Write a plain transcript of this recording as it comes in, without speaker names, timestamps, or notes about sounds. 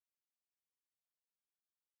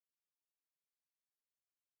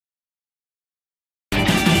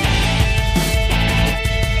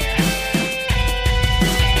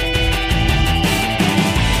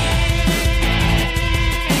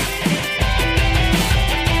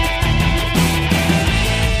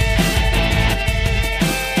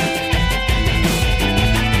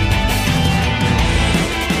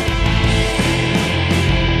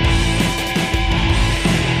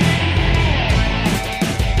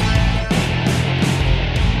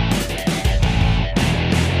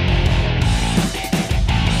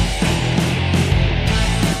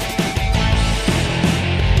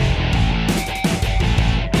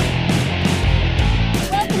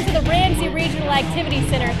Activity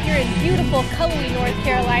Center here in beautiful Cullowhee, North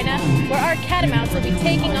Carolina, where our Catamounts will be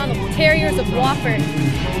taking on the Terriers of Wofford.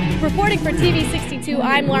 Reporting for TV62,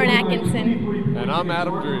 I'm Lauren Atkinson. And I'm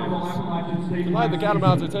Adam Drees. Tonight the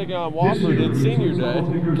Catamounts are taking on Wofford at Senior Day.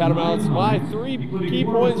 Catamounts by 3 key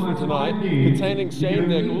points for tonight, containing Shane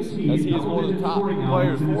Nichols, as he is one of the top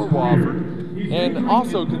players for Wofford, and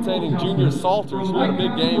also containing Junior Salters, who had a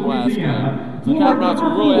big game last game. So the Catamounts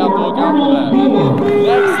will really have to look out for that.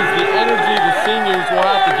 Next is the energy the seniors will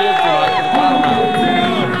have to give tonight for the Catamounts.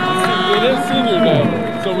 It is Senior Day,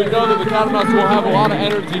 so we know that the Catamounts will have a lot of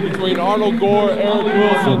energy between Arnold Gore, Eric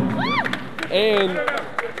Wilson, and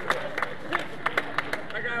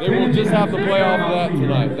they will just have to play off of that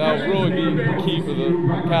tonight. That will really be key for the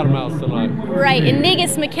Catamounts tonight. Right, and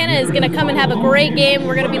Negus McKenna is going to come and have a great game.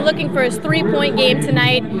 We're going to be looking for his 3-point game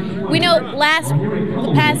tonight. We know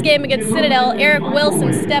the past game against Citadel, Eric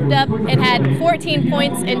Wilson stepped up and had 14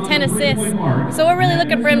 points and 10 assists. So we're really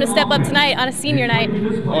looking for him to step up tonight on a senior night.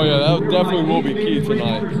 Oh yeah, that definitely will be key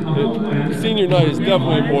tonight. Senior night is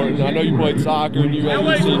definitely important. I know you played soccer and you had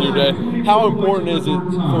your senior day. How important is it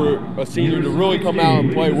for a senior to really come out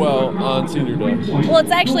and play well on Senior Day? Well,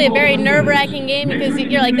 it's actually a very nerve-wracking game because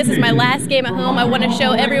you're like, this is my last game at home. I want to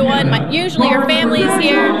show everyone. Usually your family's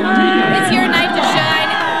here. It's your night to shine,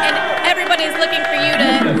 and everybody's looking for you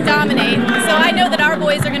to dominate. So I know that our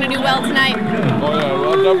boys are going to do well tonight. Oh yeah,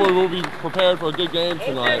 well, definitely we'll be prepared for a good game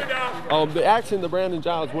tonight. The accident to Brandon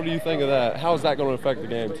Giles, what do you think of that? How is that going to affect the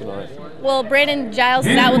game tonight? Well, Brandon Giles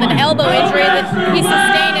is out with an elbow injury that he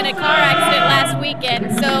sustained in a car accident last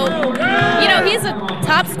weekend. So, he's a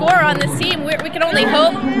top scorer on this team. We can only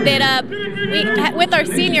hope that with our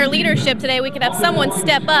senior leadership today, we can have someone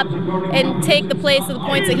step up and take the place of the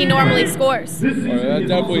points that he normally scores. Oh, yeah, that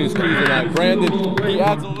definitely is key tonight. Brandon, he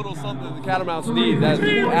adds a little something the Catamounts need. That's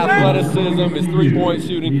athleticism, his 3-point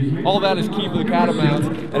shooting. All that is key for the Catamounts.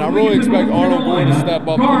 And I really expect Arnold Gore to step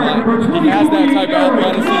up tonight. He has that type of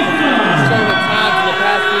athleticism. He's shown at times in the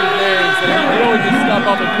past 3 games that he can really just step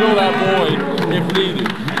up and fill that void if needed.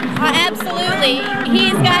 Absolutely.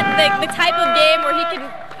 He's got the type of game where he can,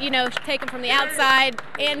 take him from the outside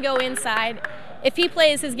and go inside. If he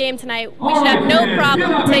plays his game tonight, we should have no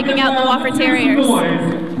problem taking out the Wofford Terriers.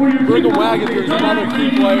 Brigham Waggoner is another key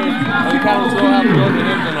player, and the Catamounts will have to go to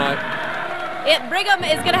him tonight. Brigham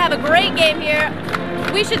is going to have a great game here.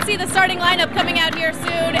 We should see the starting lineup coming out here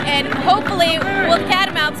soon, and hopefully the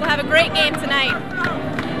Catamounts will have a great game tonight.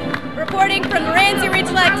 Reporting from the Ramsey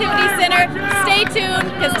Regional Activity Center, stay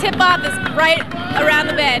tuned because tip-off is right around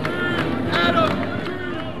the bend.